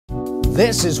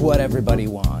This is what everybody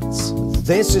wants.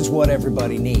 This is what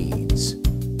everybody needs.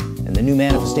 And the new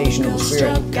manifestation of the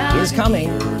Spirit is coming.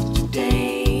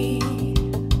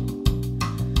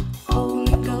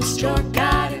 Holy Ghost, your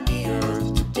God in the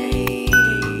earth today.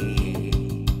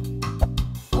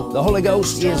 The Holy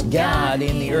Ghost is God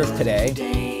in the earth today,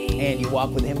 and you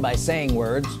walk with Him by saying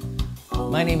words.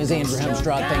 My name is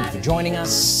A.J.Hemstrought. Thank you for joining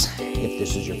us. If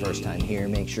this is your first time here,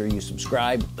 make sure you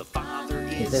subscribe.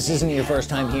 If this isn't your first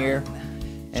time here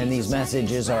and these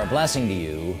messages are a blessing to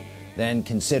you, then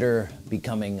consider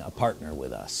becoming a partner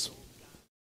with us.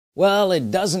 Well,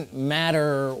 it doesn't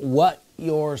matter what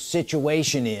your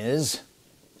situation is,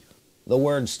 the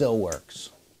Word still works.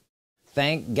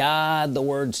 Thank God the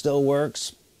Word still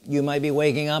works. You might be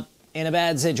waking up in a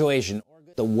bad situation.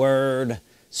 The Word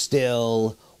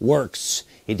still works.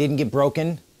 It didn't get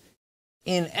broken.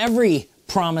 In every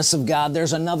promise of God,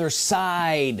 there's another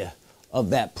side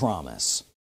of that promise.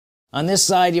 On this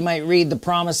side, you might read the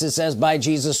promise that says, by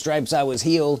Jesus' stripes I was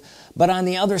healed. But on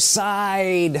the other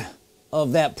side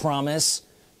of that promise,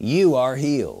 you are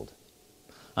healed.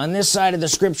 On this side of the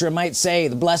scripture, it might say,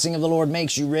 the blessing of the Lord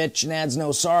makes you rich and adds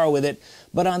no sorrow with it.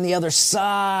 But on the other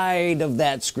side of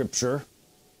that scripture,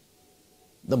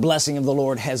 the blessing of the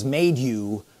Lord has made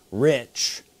you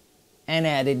rich and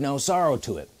added no sorrow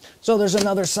to it. So there's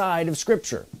another side of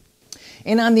scripture.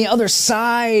 And on the other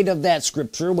side of that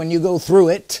scripture, when you go through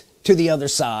it to the other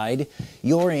side,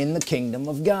 you're in the kingdom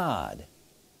of God.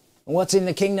 And what's in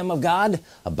the kingdom of God?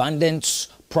 Abundance,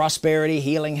 prosperity,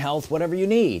 healing, health, whatever you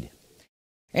need.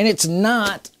 And it's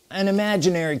not an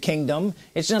imaginary kingdom.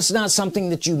 It's just not something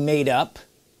that you made up,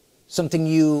 something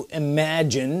you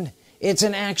imagined. It's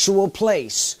an actual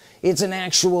place. It's an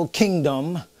actual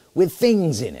kingdom with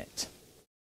things in it.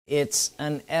 It's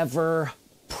an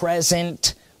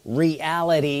ever-present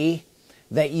reality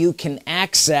that you can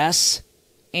access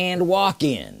and walk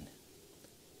in.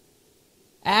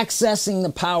 Accessing the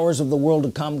powers of the world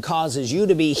to come causes you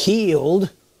to be healed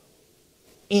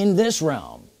in this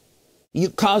realm.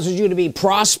 It causes you to be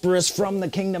prosperous from the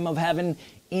kingdom of heaven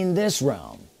in this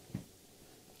realm.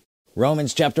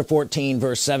 Romans chapter 14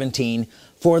 verse 17,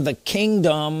 for the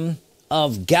kingdom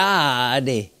of God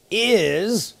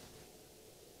is,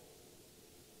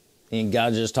 and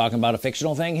God's just talking about a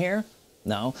fictional thing here?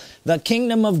 No. The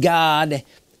kingdom of God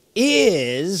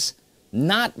is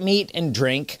not meat and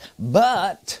drink,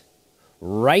 but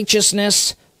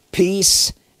righteousness,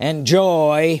 peace, and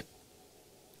joy.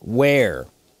 Where?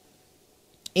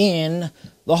 In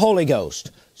the Holy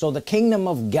Ghost. So the kingdom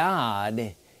of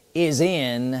God is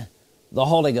in the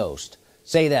Holy Ghost.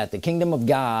 Say that. The kingdom of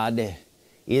God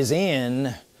is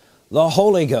in the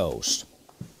Holy Ghost.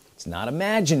 It's not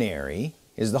imaginary.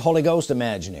 Is the Holy Ghost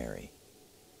imaginary?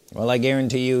 Well, I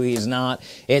guarantee you he's not.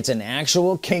 It's an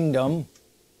actual kingdom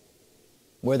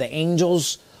where the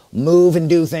angels move and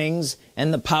do things,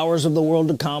 and the powers of the world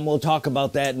to come. We'll talk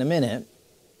about that in a minute.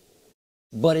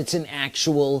 But it's an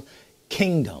actual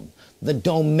kingdom, the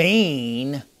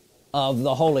domain of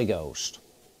the Holy Ghost.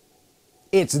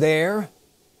 It's there.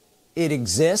 It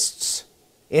exists.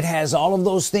 It has all of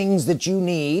those things that you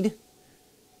need,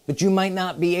 but you might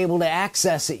not be able to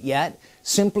access it yet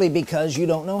simply because you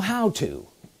don't know how to.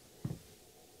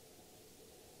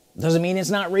 Doesn't mean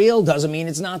it's not real. Doesn't mean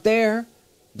it's not there.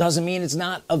 Doesn't mean it's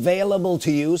not available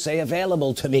to you. Say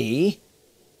available to me.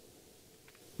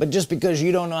 But just because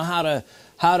you don't know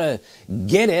how to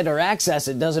get it or access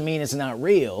it doesn't mean it's not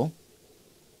real.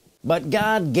 But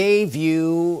God gave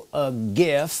you a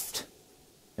gift,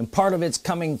 and part of it's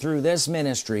coming through this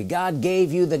ministry. God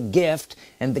gave you the gift,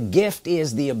 and the gift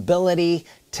is the ability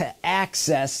to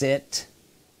access it,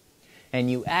 and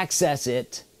you access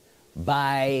it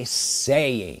by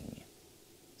saying.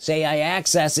 Say, I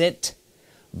access it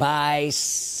by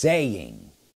saying.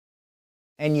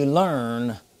 And you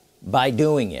learn by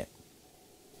doing it.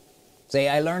 Say,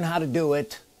 I learn how to do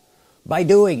it by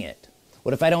doing it.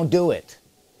 What if I don't do it?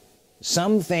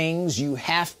 Some things you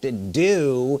have to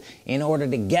do in order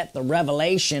to get the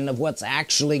revelation of what's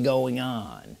actually going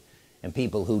on. And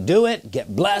people who do it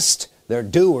get blessed. They're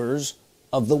doers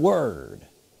of the word.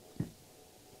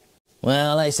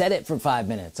 Well, I said it for 5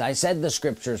 minutes. I said the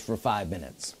scriptures for 5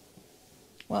 minutes.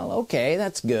 Well, okay,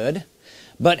 that's good.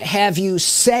 But have you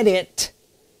said it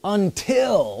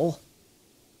until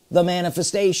the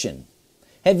manifestation?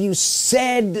 Have you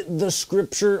said the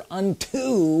scripture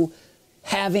unto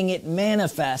having it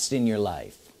manifest in your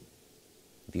life?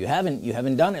 If you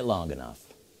haven't done it long enough.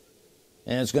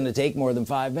 And it's going to take more than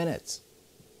 5 minutes.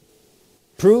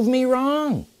 Prove me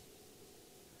wrong.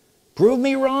 Prove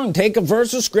me wrong. Take a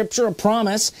verse of scripture, a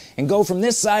promise, and go from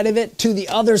this side of it to the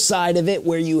other side of it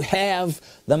where you have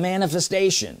the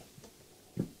manifestation.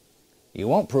 You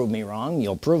won't prove me wrong,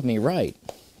 you'll prove me right.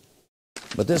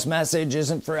 But this message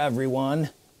isn't for everyone.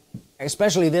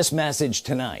 Especially this message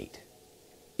tonight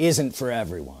isn't for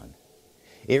everyone.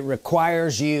 It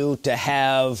requires you to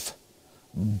have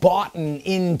bought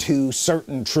into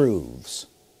certain truths.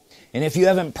 And if you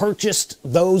haven't purchased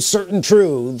those certain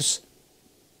truths,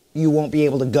 you won't be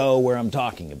able to go where I'm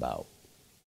talking about.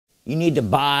 You need to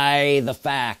buy the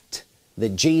fact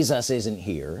that Jesus isn't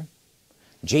here.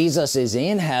 Jesus is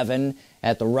in heaven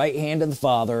at the right hand of the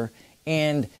Father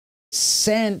and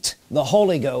sent the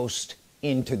Holy Ghost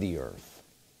into the earth.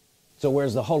 So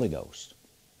where's the Holy Ghost?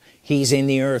 He's in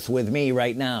the earth with me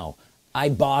right now. I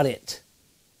bought it.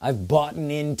 I've bought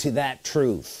into that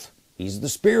truth. He's the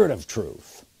Spirit of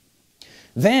truth.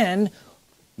 Then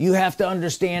you have to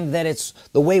understand that it's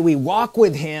the way we walk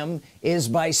with him is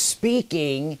by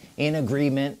speaking in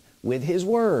agreement with his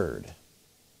word.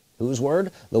 Whose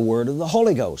word? The word of the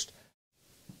Holy Ghost.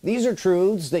 These are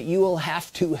truths that you will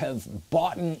have to have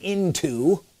bought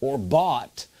into or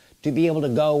bought to be able to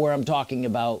go where I'm talking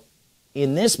about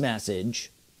in this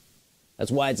message. That's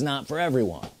why it's not for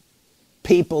everyone.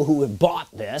 People who have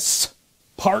bought this,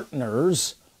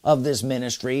 partners of this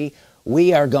ministry,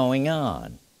 we are going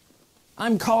on.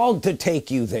 I'm called to take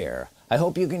you there. I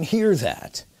hope you can hear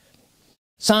that.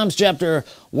 Psalms chapter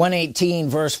 118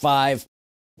 verse 5.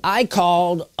 I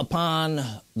called upon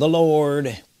the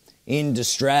Lord in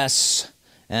distress,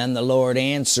 and the Lord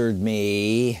answered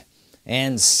me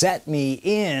and set me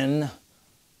in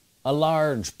a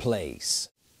large place.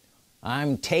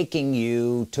 I'm taking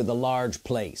you to the large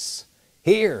place.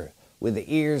 Hear with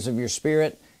the ears of your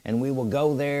spirit, and we will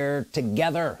go there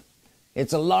together.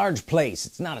 It's a large place.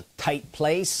 It's not a tight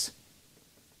place,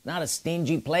 not a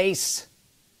stingy place.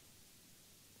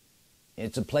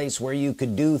 It's a place where you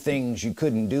could do things you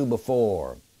couldn't do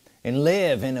before and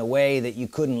live in a way that you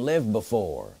couldn't live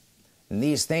before. And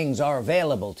these things are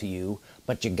available to you,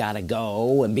 but you gotta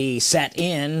go and be set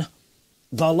in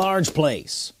the large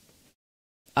place.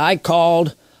 I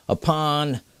called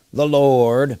upon the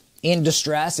Lord in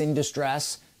distress. In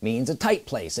distress means a tight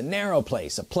place, a narrow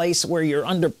place, a place where you're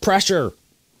under pressure.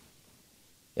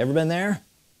 Ever been there?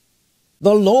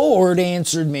 The Lord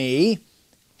answered me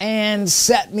and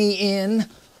set me in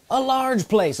a large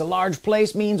place. A large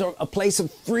place means a place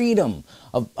of freedom,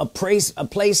 a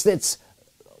place that's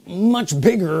much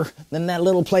bigger than that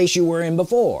little place you were in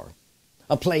before,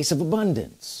 a place of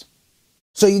abundance.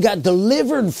 So you got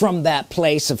delivered from that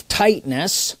place of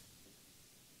tightness.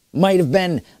 Might have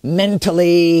been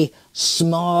mentally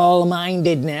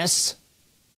small-mindedness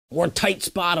or tight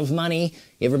spot of money.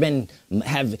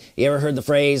 Have you ever heard the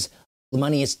phrase, the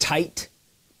money is tight?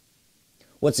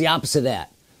 What's the opposite of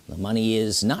that? The money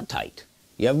is not tight.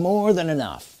 You have more than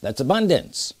enough. That's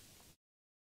abundance.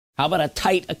 How about a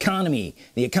tight economy?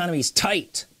 The economy's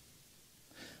tight.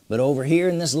 But over here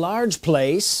in this large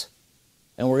place,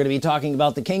 and we're going to be talking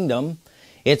about the kingdom,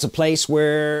 it's a place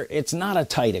where it's not a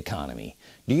tight economy.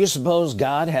 Do you suppose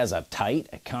God has a tight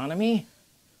economy?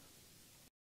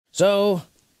 So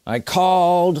I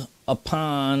called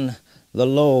upon the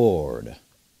Lord.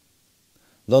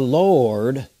 The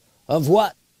Lord of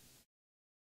what?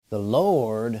 The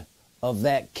Lord of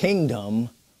that kingdom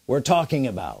we're talking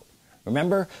about.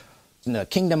 Remember, the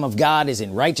kingdom of God is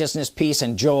in righteousness, peace,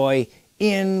 and joy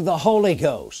in the Holy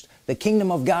Ghost. The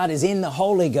kingdom of God is in the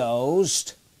Holy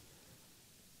Ghost.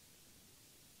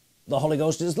 The Holy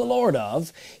Ghost is the Lord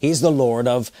of. He's the Lord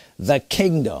of the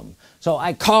kingdom. So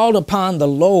I called upon the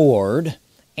Lord,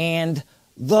 and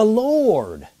the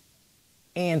Lord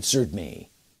answered me.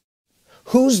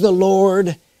 Who's the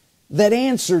Lord that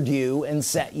answered you and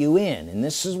set you in? And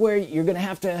this is where you're going to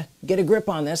have to get a grip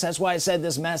on this. That's why I said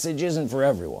this message isn't for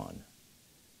everyone.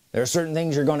 There are certain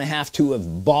things you're going to have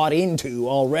bought into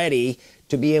already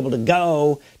to be able to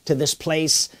go to this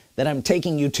place that I'm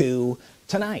taking you to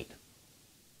tonight.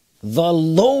 The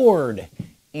Lord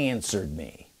answered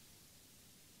me.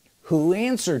 Who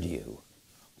answered you?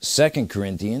 2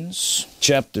 Corinthians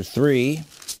chapter 3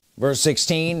 verse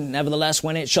 16. Nevertheless,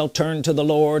 when it shall turn to the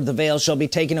Lord, the veil shall be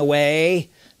taken away.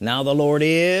 Now the Lord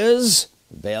is,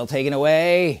 veil taken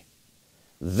away,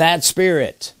 that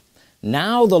Spirit.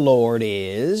 Now the Lord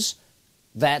is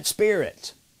that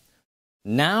Spirit.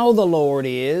 Now the Lord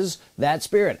is that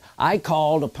Spirit. I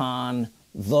called upon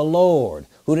the Lord.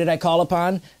 Who did I call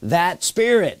upon? That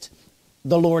Spirit.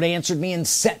 The Lord answered me and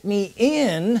set me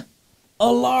in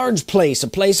a large place, a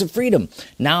place of freedom.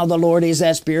 Now the Lord is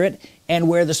that Spirit, and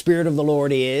where the Spirit of the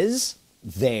Lord is,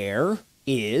 there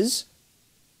is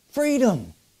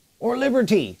freedom or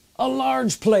liberty, a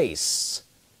large place,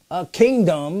 a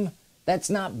kingdom that's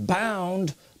not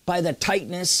bound by the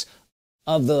tightness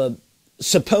of the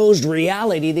supposed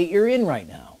reality that you're in right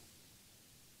now.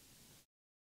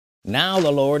 Now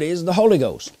the Lord is the Holy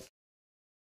Ghost.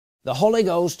 The Holy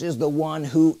Ghost is the one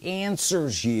who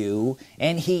answers you,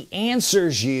 and he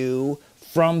answers you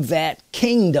from that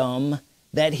kingdom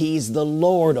that he's the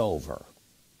Lord over.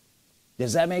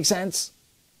 Does that make sense?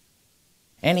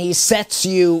 And he sets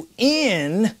you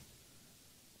in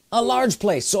a large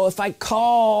place. So if I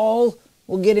call,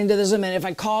 we'll get into this in a minute, if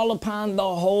I call upon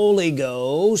the Holy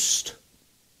Ghost,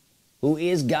 who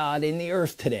is God in the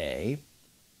earth today,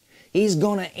 he's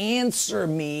going to answer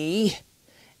me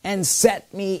and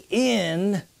set me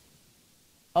in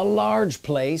a large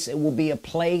place. It will be a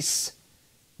place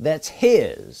that's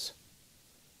his.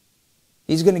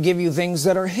 He's going to give you things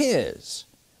that are his.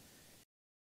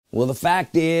 Well, the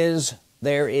fact is,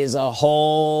 there is a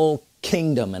whole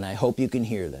kingdom, and I hope you can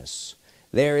hear this.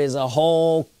 There is a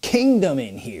whole kingdom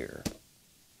in here.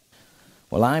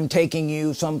 Well, I'm taking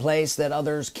you someplace that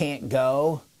others can't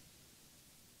go.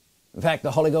 In fact,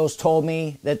 the Holy Ghost told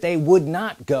me that they would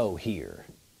not go here.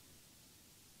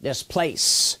 This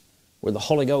place where the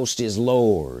Holy Ghost is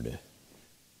Lord.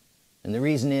 And the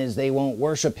reason is they won't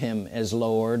worship him as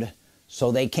Lord,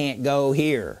 so they can't go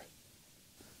here.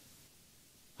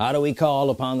 How do we call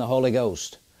upon the Holy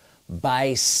Ghost?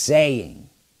 By saying.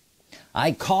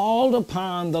 I called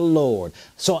upon the Lord.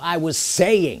 So I was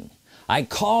saying. I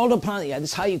called upon, yeah,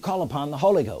 this is how you call upon the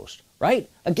Holy Ghost, right?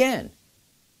 Again,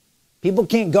 people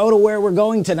can't go to where we're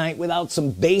going tonight without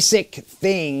some basic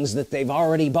things that they've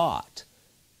already bought.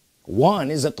 One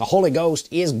is that the Holy Ghost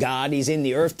is God. He's in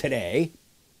the earth today.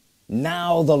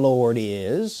 Now the Lord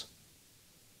is.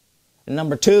 And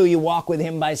number two, you walk with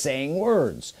him by saying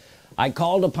words. I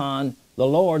called upon the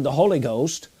Lord, the Holy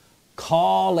Ghost,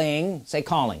 calling. Say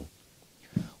calling.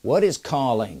 What is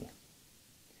calling?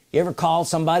 You ever call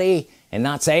somebody and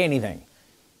not say anything?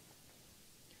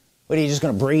 What, are you just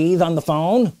going to breathe on the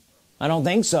phone? I don't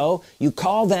think so. You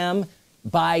call them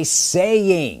by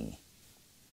saying.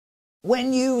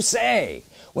 When you say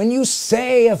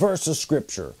a verse of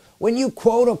scripture, when you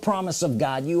quote a promise of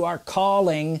God, you are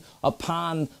calling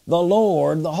upon the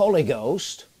Lord, the Holy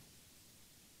Ghost.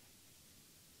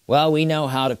 Well, we know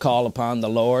how to call upon the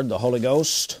Lord, the Holy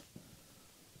Ghost,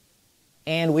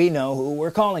 and we know who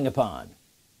we're calling upon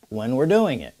when we're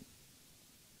doing it.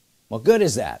 What good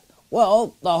is that?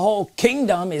 Well, the whole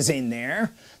kingdom is in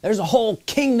there. There's a whole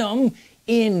kingdom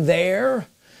in there.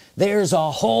 There's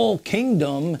a whole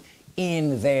kingdom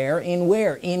in there. In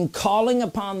where? In calling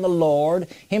upon the Lord,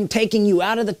 him taking you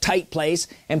out of the tight place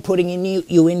and putting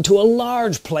you into a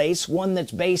large place, one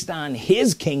that's based on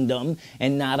his kingdom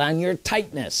and not on your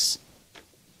tightness.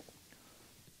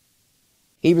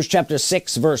 Hebrews chapter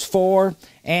 6 verse 4,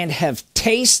 and have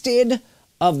tasted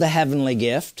of the heavenly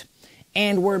gift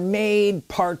and were made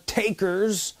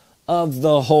partakers of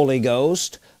the Holy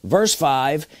Ghost. Verse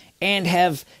 5, and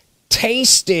have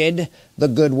tasted the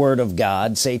good word of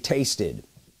God. Say tasted.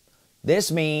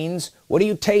 This means, what do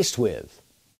you taste with?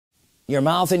 Your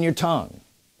mouth and your tongue.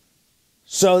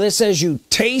 So this says you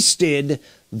tasted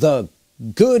the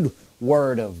good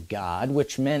word of God,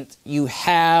 which meant you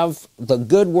have the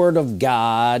good word of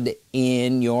God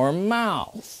in your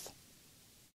mouth.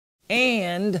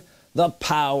 And the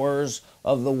powers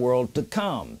of the world to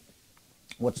come.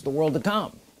 What's the world to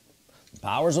come? The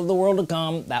powers of the world to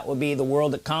come, that would be the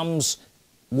world that comes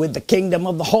with the kingdom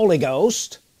of the Holy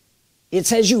Ghost. It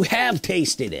says you have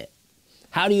tasted it.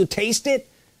 How do you taste it?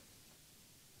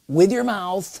 With your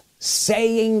mouth,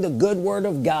 saying the good word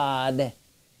of God.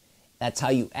 That's how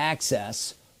you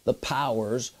access the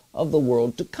powers of the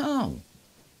world to come.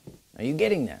 Are you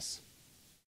getting this?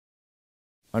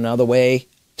 Another way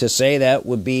to say that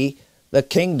would be the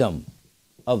kingdom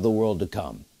of the world to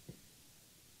come.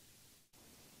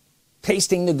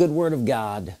 Tasting the good word of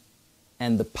God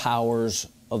and the powers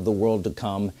of the world to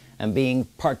come, and being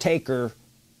partaker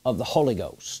of the Holy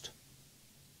Ghost.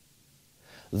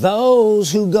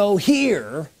 Those who go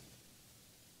here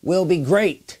will be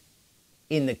great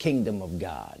in the kingdom of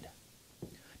God.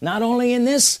 Not only in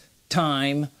this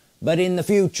time, but in the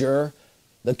future,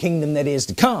 the kingdom that is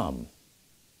to come.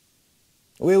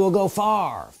 We will go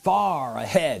far, far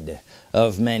ahead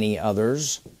of many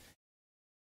others.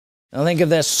 Now think of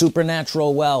this,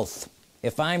 supernatural wealth.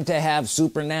 If I'm to have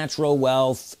supernatural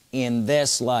wealth in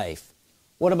this life,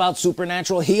 what about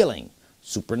supernatural healing,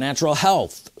 supernatural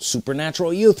health,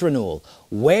 supernatural youth renewal?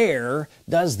 Where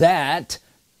does that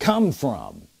come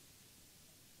from?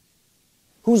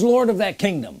 Who's Lord of that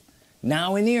kingdom?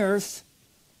 Now in the earth,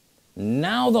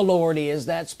 Now the Lord is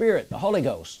that Spirit, the Holy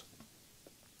Ghost.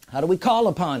 How do we call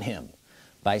upon him?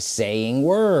 By saying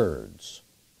words.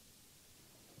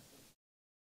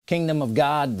 Kingdom of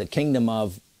God, the kingdom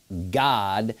of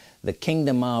God, the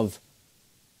kingdom of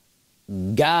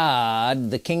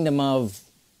God, the kingdom of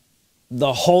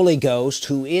the Holy Ghost,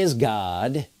 who is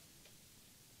God,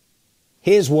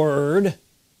 his word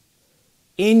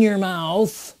in your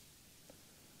mouth,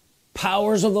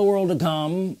 powers of the world to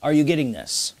come. Are you getting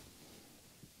this?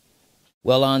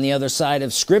 Well, on the other side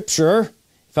of Scripture,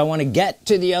 if I want to get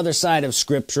to the other side of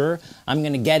Scripture, I'm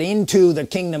going to get into the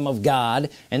kingdom of God,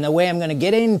 and the way I'm going to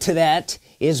get into that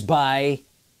is by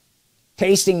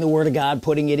tasting the Word of God,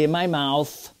 putting it in my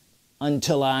mouth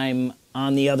until I'm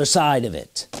on the other side of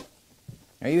it.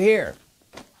 Are you here?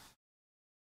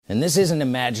 And this isn't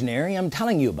imaginary. I'm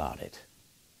telling you about it.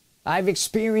 I've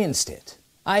experienced it.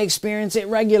 I experience it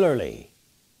regularly.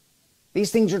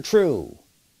 These things are true,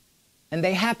 and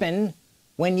they happen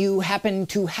when you happen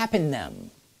to happen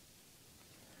them.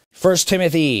 1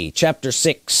 Timothy chapter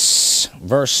 6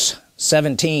 verse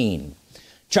 17.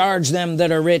 Charge them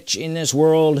that are rich in this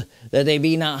world that they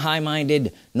be not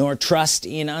high-minded, nor trust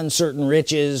in uncertain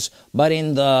riches, but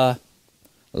in the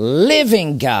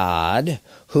living God,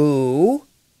 who,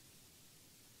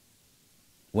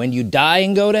 when you die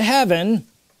and go to heaven,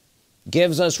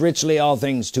 gives us richly all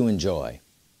things to enjoy.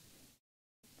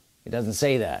 It doesn't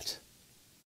say that.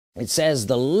 It says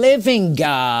the living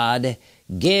God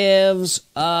gives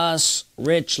us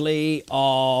richly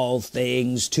all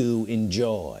things to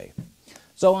enjoy.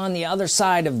 So on the other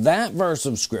side of that verse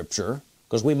of Scripture,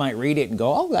 because we might read it and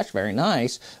go, oh, that's very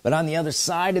nice, but on the other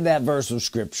side of that verse of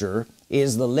Scripture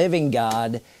is the living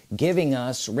God giving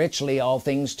us richly all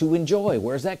things to enjoy.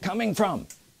 Where's that coming from?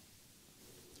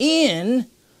 In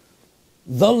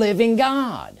the living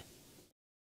God.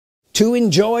 To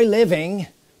enjoy living,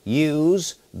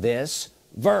 use this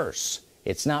verse.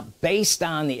 It's not based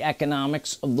on the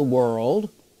economics of the world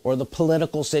or the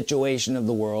political situation of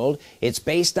the world. It's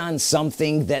based on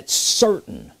something that's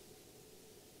certain.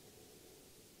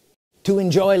 To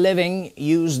enjoy living,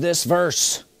 use this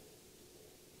verse.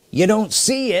 You don't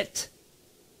see it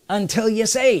until you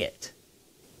say it.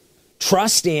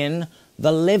 Trust in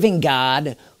the living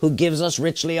God who gives us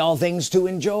richly all things to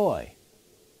enjoy.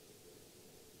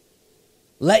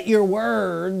 Let your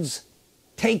words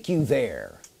take you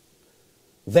there.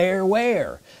 There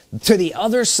where? To the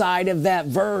other side of that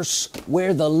verse,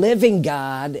 where the living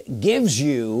God gives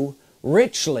you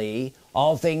richly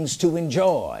all things to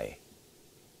enjoy.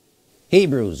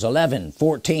 Hebrews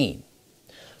 11:14.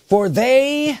 For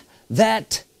they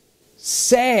that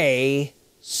say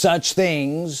such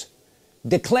things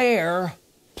declare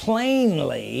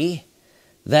plainly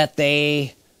that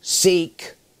they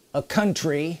seek a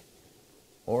country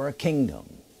or a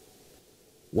kingdom,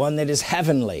 one that is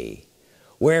heavenly.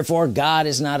 Wherefore God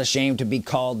is not ashamed to be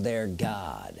called their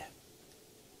God.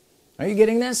 Are you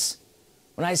getting this?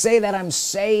 When I say that, I'm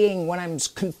saying, when I'm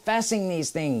confessing these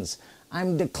things,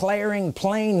 I'm declaring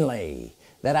plainly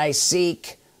that I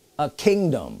seek a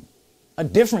kingdom, a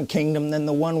different kingdom than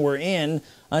the one we're in,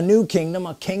 a new kingdom,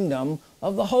 a kingdom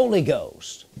of the Holy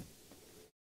Ghost.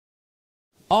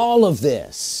 All of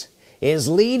this is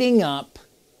leading up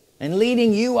and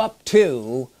leading you up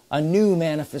to a new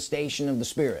manifestation of the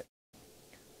Spirit.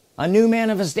 A new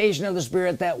manifestation of the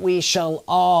Spirit that we shall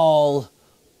all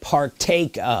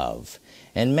partake of.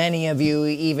 And many of you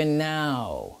even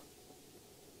now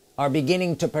are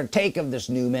beginning to partake of this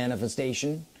new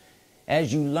manifestation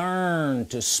as you learn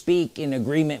to speak in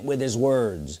agreement with his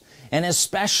words, and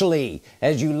especially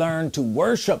as you learn to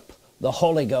worship the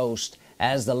Holy Ghost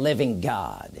as the living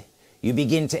God. You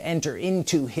begin to enter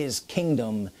into his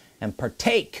kingdom and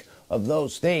partake of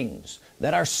those things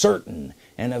that are certain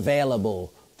and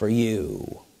available for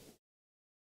you.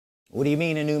 What do you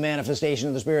mean a new manifestation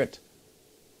of the Spirit?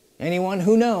 Anyone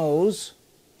who knows,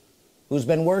 who's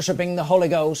been worshiping the Holy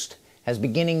Ghost, is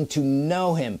beginning to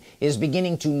know him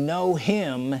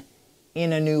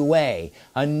in a new way,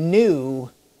 a new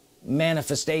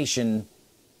manifestation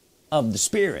of the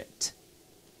Spirit.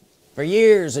 For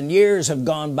years and years have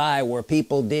gone by where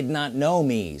people did not know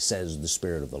me, says the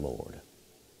Spirit of the Lord.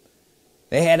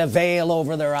 They had a veil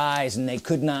over their eyes and they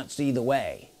could not see the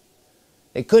way.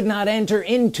 They could not enter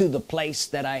into the place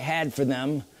that I had for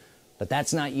them. But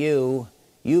that's not you.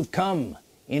 You've come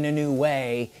in a new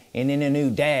way and in a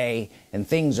new day, and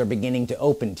things are beginning to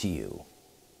open to you.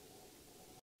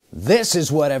 This is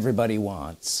what everybody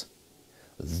wants.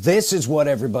 This is what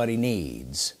everybody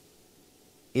needs,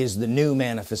 is the new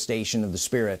manifestation of the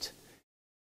Spirit.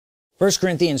 1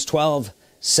 Corinthians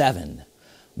 12:7.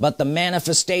 but the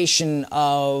manifestation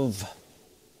of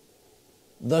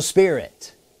the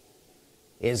Spirit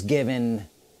is given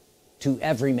to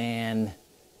every man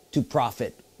to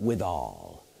profit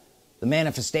withal. The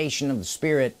manifestation of the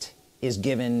Spirit is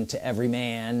given to every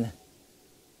man.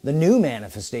 The new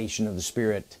manifestation of the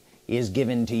Spirit is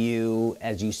given to you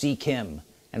as you seek Him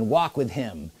and walk with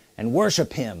Him and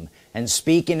worship Him and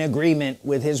speak in agreement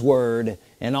with His Word,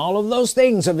 and all of those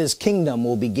things of His kingdom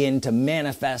will begin to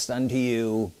manifest unto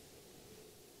you,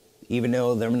 even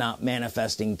though they're not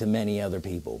manifesting to many other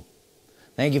people.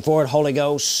 Thank you for it, Holy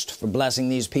Ghost, for blessing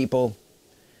these people.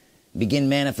 Begin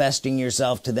manifesting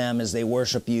yourself to them as they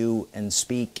worship you and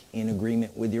speak in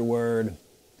agreement with your word.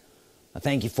 I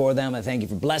thank you for them. I thank you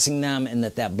for blessing them, and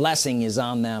that blessing is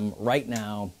on them right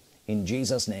now. In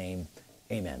Jesus' name,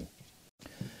 amen.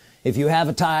 If you have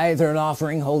a tithe or an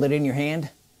offering, hold it in your hand.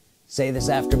 Say this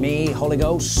after me. Holy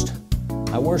Ghost,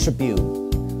 I worship you.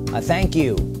 I thank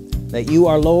you that you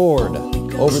are Lord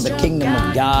over the kingdom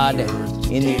of God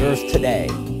in the earth today,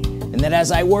 and that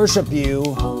as I worship you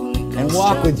and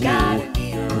walk with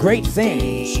you, great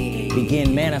things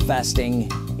begin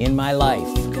manifesting in my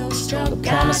life. The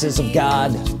promises of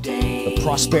God, the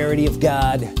prosperity of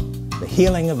God, the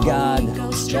healing of God,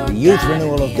 the youth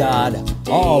renewal of God,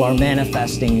 all are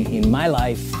manifesting in my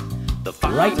life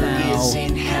right now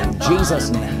in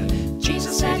Jesus' name.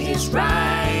 Jesus at His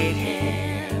right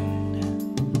hand.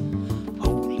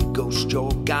 Holy Ghost,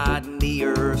 your God in the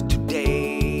earth today.